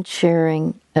been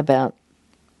sharing about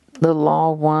the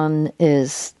law? One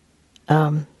is,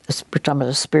 we're talking about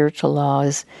a spiritual law,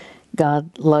 is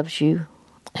God loves you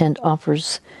and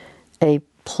offers a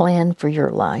plan for your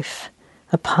life,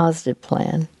 a positive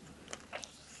plan.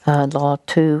 Law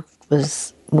 2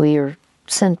 was we are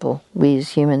sinful, we as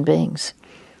human beings.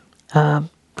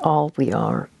 All we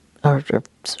are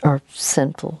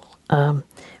sinful.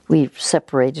 We've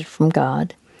separated from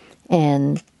God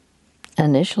and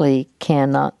initially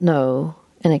cannot know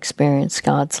and experience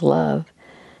God's love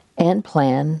and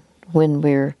plan when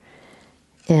we're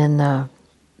in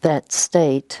that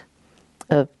state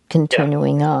of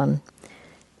continuing on.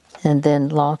 And then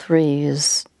Law 3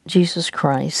 is Jesus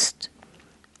Christ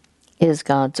is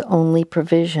God's only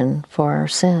provision for our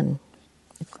sin.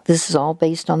 This is all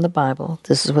based on the Bible.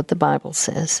 This is what the Bible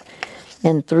says.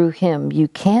 And through Him, you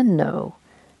can know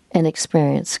and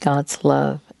experience God's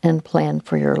love and plan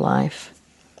for your life.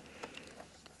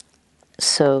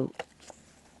 So,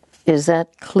 is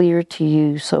that clear to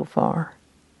you so far?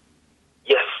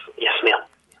 Yes, ma'am.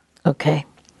 Okay.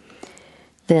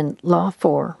 Then, Law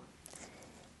 4.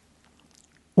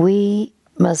 We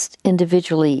must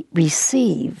individually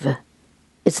receive.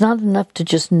 It's not enough to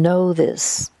just know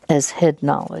this as head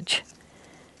knowledge.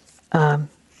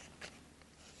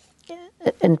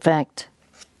 In fact,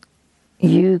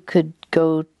 you could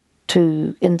go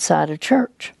to inside a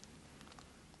church.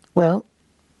 Well,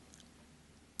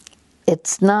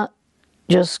 it's not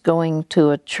just going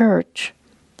to a church.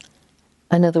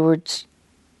 In other words,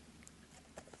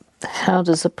 how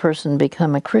does a person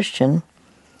become a Christian?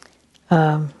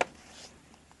 I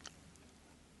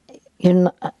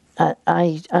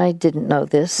didn't know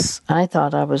this. I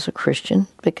thought I was a Christian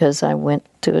because I went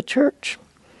to a church.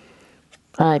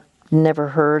 I never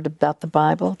heard about the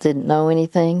Bible, didn't know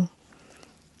anything,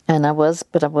 and I was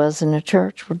in a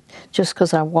church. Just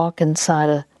because I walk inside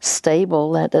a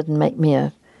stable, that doesn't make me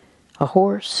a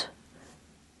horse.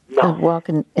 No.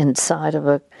 Walking inside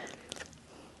of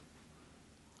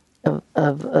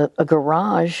a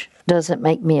garage doesn't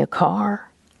make me a car.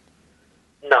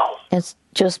 No. It's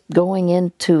just going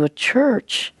into a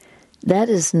church. That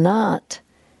is not,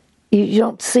 you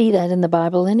don't see that in the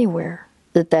Bible anywhere,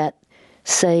 that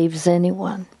saves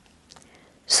anyone.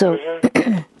 So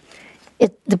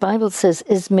the Bible says,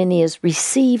 as many as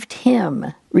received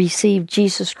Him, received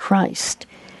Jesus Christ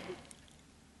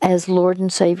as Lord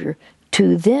and Savior,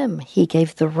 to them he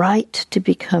gave the right to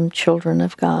become children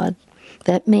of God.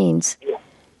 That means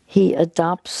he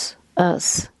adopts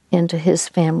us into his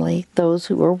family, those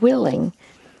who are willing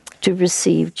to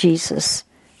receive Jesus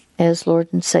as Lord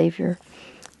and Savior.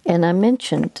 And I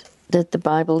mentioned that the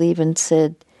Bible even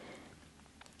said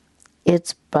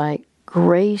it's by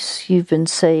grace you've been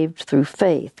saved through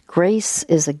faith. Grace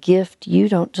is a gift you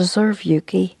don't deserve,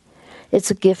 Yuki. It's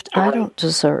a gift I don't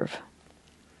deserve.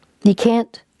 You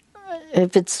can't,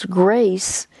 if it's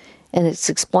grace and it's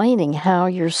explaining how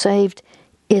you're saved,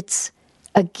 it's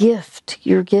a gift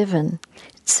you're given.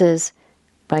 It says,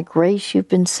 by grace you've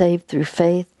been saved through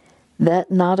faith,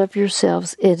 that not of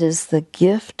yourselves, it is the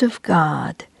gift of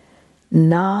God,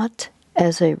 not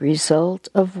as a result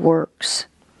of works.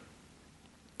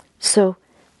 So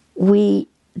we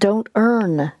don't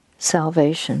earn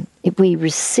salvation. We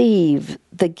receive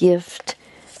the gift,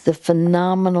 the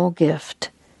phenomenal gift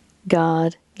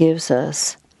God gives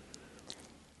us.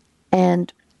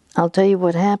 And I'll tell you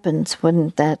what happens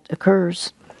when that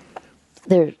occurs.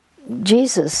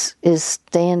 Jesus is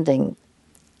standing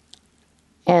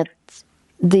at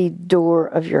the door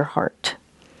of your heart.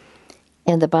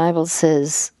 And the Bible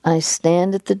says, I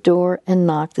stand at the door and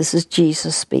knock. This is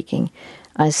Jesus speaking.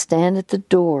 I stand at the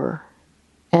door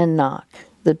and knock,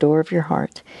 the door of your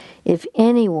heart. If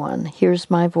anyone hears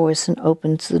my voice and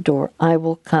opens the door, I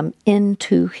will come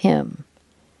into him.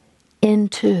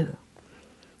 Into.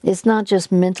 It's not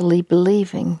just mentally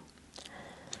believing.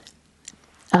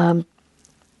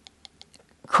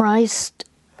 Christ,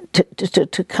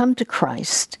 to come to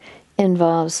Christ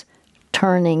involves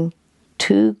turning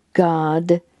to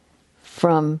God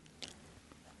from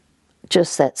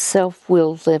just that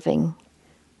self-willed living.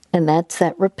 And that's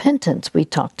that repentance we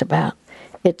talked about.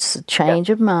 It's a change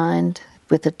of mind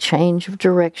with a change of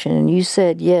direction. And you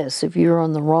said, yes, if you're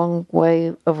on the wrong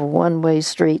way of a one-way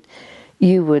street,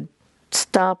 you would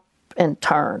stop and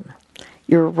turn.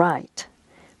 You're right.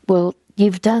 Well,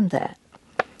 you've done that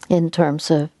in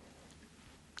terms of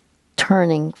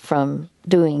turning from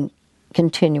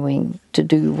continuing to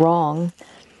do wrong.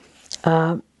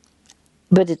 But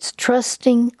it's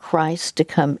trusting Christ to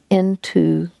come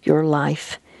into your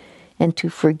life and to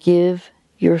forgive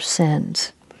your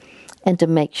sins and to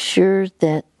make sure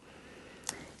that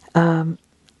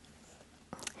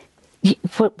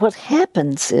what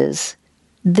happens is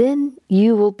then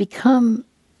you will become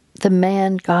the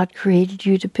man God created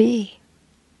you to be.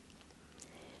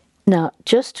 Now,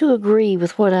 just to agree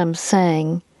with what I'm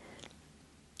saying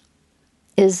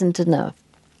isn't enough.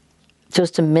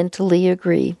 Just to mentally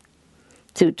agree.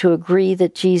 To agree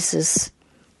that Jesus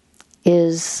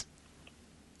is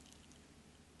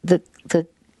the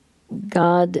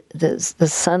God, the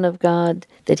Son of God,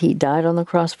 that he died on the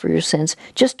cross for your sins.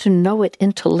 Just to know it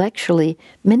intellectually,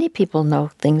 many people know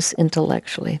things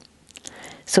intellectually.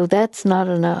 So that's not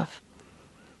enough.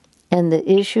 And the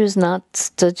issue is not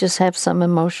to just have some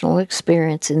emotional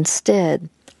experience. Instead,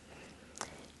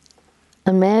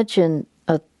 imagine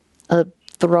a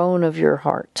throne of your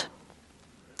heart.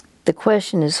 The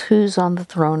question is, who's on the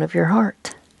throne of your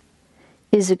heart?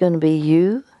 Is it going to be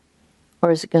you,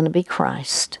 or is it going to be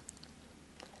Christ?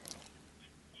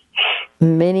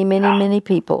 Many, many, many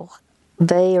people,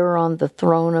 they are on the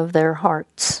throne of their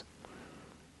hearts.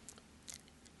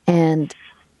 And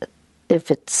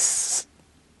if it's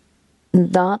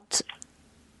not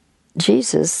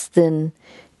Jesus, then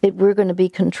we're going to be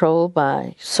controlled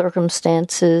by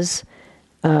circumstances.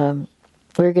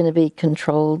 We're going to be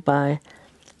controlled by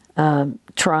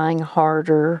trying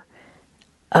harder,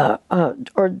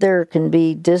 or there can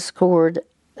be discord,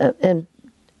 and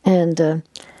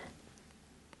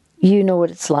you know what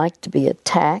it's like to be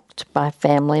attacked by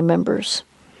family members,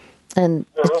 and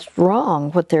it's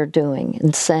wrong what they're doing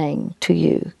and saying to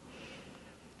you.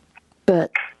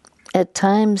 But at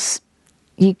times,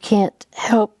 you can't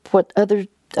help what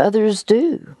others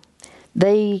do.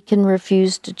 They can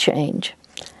refuse to change,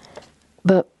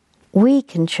 but we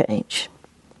can change.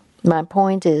 My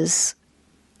point is,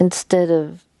 instead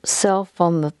of self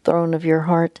on the throne of your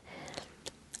heart,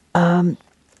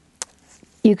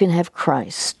 you can have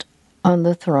Christ on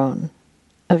the throne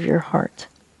of your heart.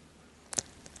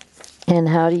 And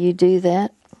how do you do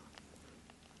that?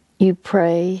 You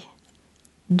pray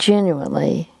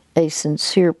genuinely a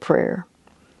sincere prayer.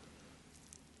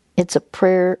 It's a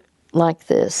prayer like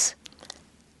this: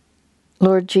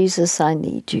 Lord Jesus, I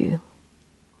need you.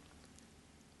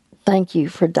 Thank you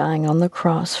for dying on the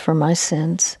cross for my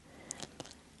sins.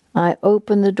 I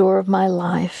open the door of my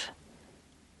life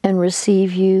and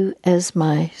receive you as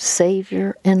my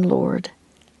Savior and Lord.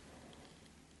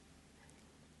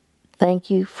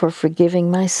 Thank you for forgiving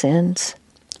my sins.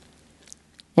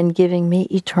 and giving me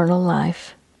eternal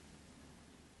life.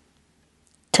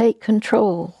 Take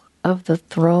control of the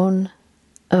throne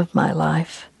of my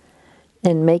life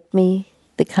and make me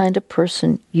the kind of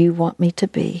person you want me to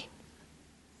be.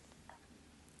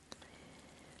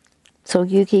 So,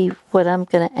 Yuki, what I'm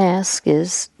going to ask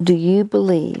is, do you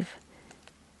believe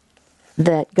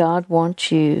that God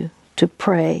wants you to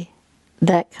pray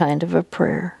that kind of a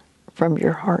prayer from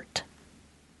your heart?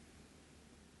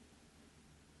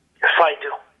 Yes, I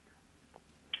do.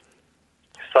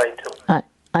 Yes, I do.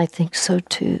 I think so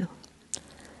too.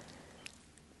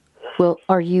 Well,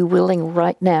 are you willing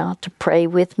right now to pray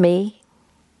with me?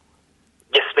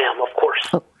 Yes, ma'am, of course.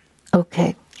 Oh,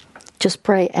 okay. Just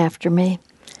pray after me.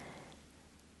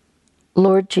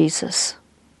 Lord Jesus.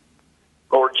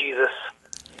 Lord Jesus.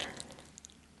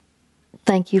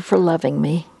 Thank you for loving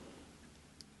me.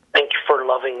 Thank you for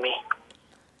loving me.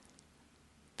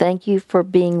 Thank you for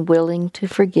being willing to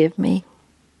forgive me.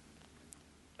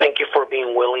 Thank you for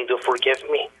being willing to forgive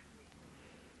me.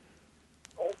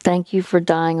 Thank you for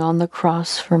dying on the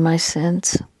cross for my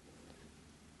sins.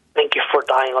 Thank you for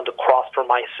dying on the cross for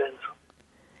my sins.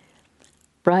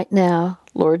 Right now,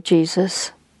 Lord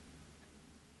Jesus.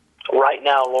 Right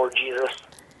now, Lord Jesus.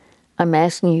 I'm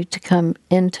asking you to come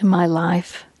into my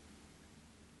life.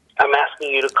 I'm asking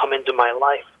you to come into my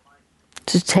life.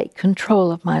 To take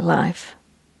control of my life.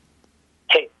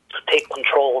 Take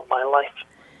control of my life.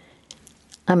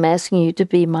 I'm asking you to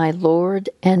be my Lord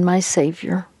and my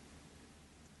Savior.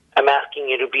 I'm asking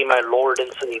you to be my Lord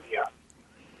and Savior.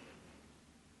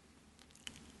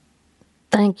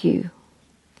 Thank you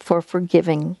for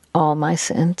forgiving all my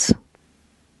sins.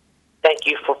 Thank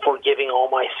you for forgiving all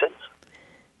my sins.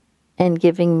 And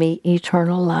giving me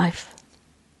eternal life.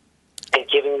 And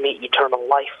giving me eternal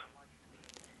life.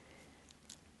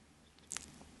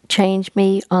 Change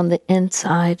me on the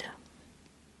inside.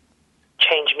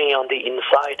 Change me on the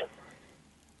inside.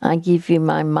 I give you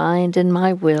my mind and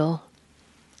my will.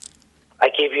 I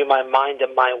give you my mind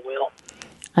and my will.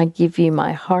 I give you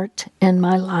my heart and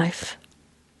my life.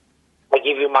 I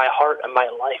give you my heart and my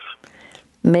life.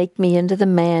 Make me into the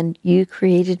man you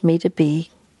created me to be.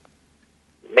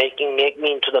 Make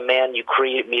me into the man you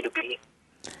created me to be.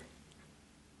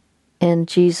 In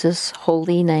Jesus'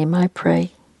 holy name I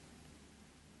pray.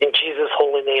 In Jesus'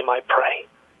 holy name I pray.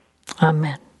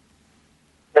 Amen.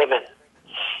 Amen.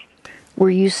 Were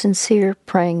you sincere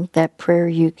praying that prayer,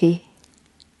 Yuki?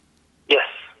 Yes.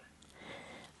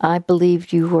 I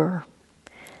believed you were.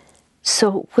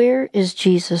 So where is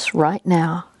Jesus right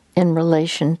now in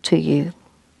relation to you?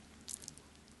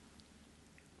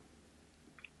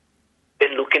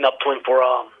 Been looking up to him for a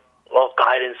lot of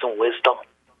guidance and wisdom,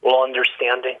 a lot of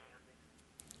understanding.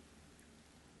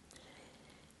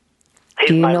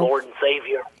 He's my Lord and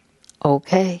Savior.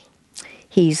 Okay.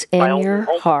 He's in your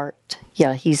heart.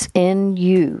 Yeah, he's in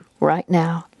you right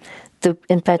now.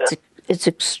 In fact, it's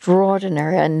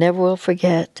extraordinary. I never will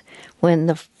forget when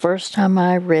the first time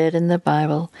I read in the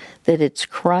Bible that it's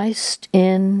Christ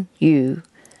in you,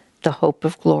 the hope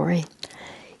of glory.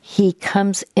 He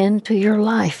comes into your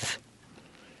life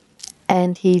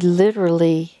and he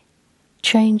literally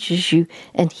changes you,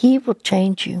 and he will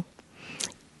change you.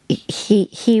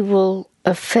 He will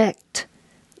affect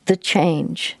the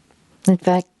change. In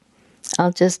fact,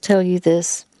 I'll just tell you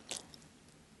this.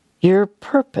 Your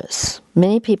purpose,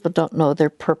 many people don't know their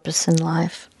purpose in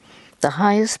life. The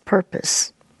highest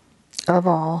purpose of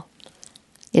all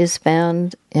is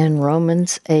found in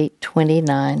Romans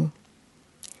 8:29.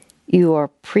 You are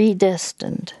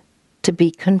predestined to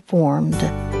be conformed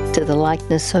to the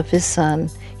likeness of his Son.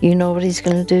 You know what he's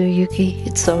going to do, Yuki?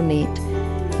 It's so neat.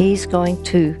 He's going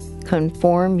to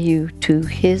conform you to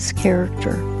his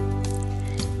character.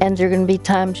 And there are going to be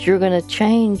times you're going to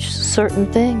change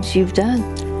certain things you've done.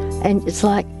 And it's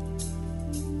like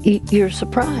you're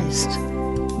surprised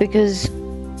because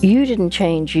you didn't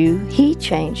change you, he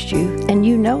changed you, and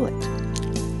you know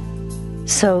it.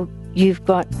 So you've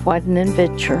got quite an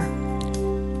adventure.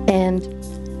 And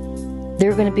there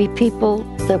are going to be people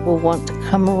that will want to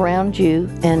come around you,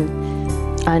 and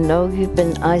I know you've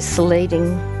been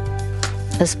isolating,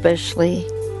 especially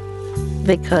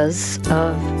because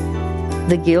of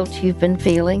the guilt you've been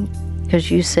feeling,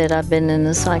 because you said, I've been in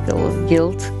a cycle of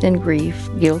guilt and grief.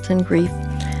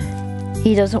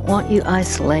 He doesn't want you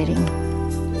isolating.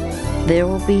 There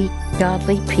will be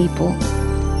godly people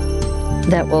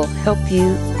that will help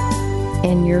you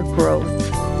in your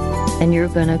growth, and you're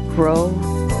going to grow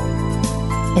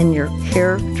in your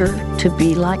character to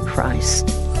be like Christ.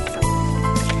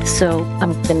 So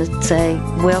I'm going to say,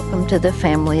 welcome to the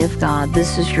family of God.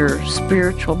 This is your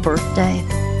spiritual birthday.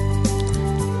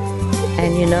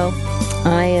 And you know,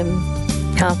 I am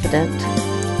confident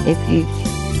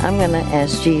I'm going to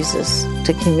ask Jesus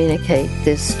to communicate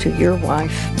this to your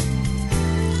wife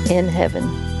in heaven.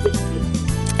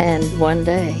 And one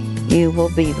day you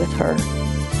will be with her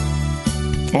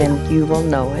and you will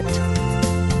know it.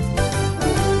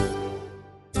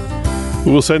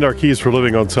 We will send our Keys for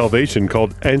Living on Salvation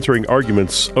called Answering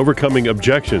Arguments, Overcoming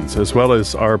Objections, as well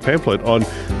as our pamphlet on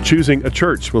choosing a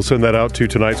church. We'll send that out to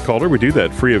tonight's caller. We do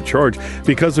that free of charge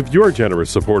because of your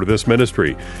generous support of this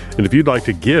ministry. And if you'd like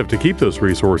to give to keep those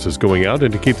resources going out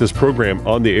and to keep this program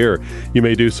on the air, you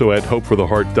may do so at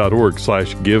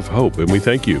hopefortheheart.org/givehope. And we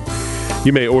thank you.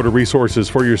 You may order resources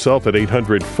for yourself at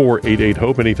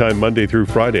 800-488-HOPE anytime Monday through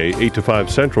Friday, 8 to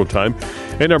 5 Central Time.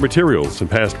 And our materials and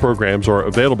past programs are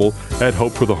available at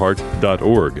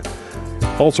hopefortheheart.org.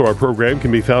 Also, our program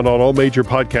can be found on all major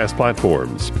podcast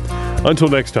platforms. Until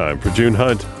next time, for June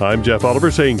Hunt, I'm Jeff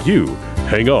Oliver saying you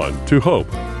hang on to hope.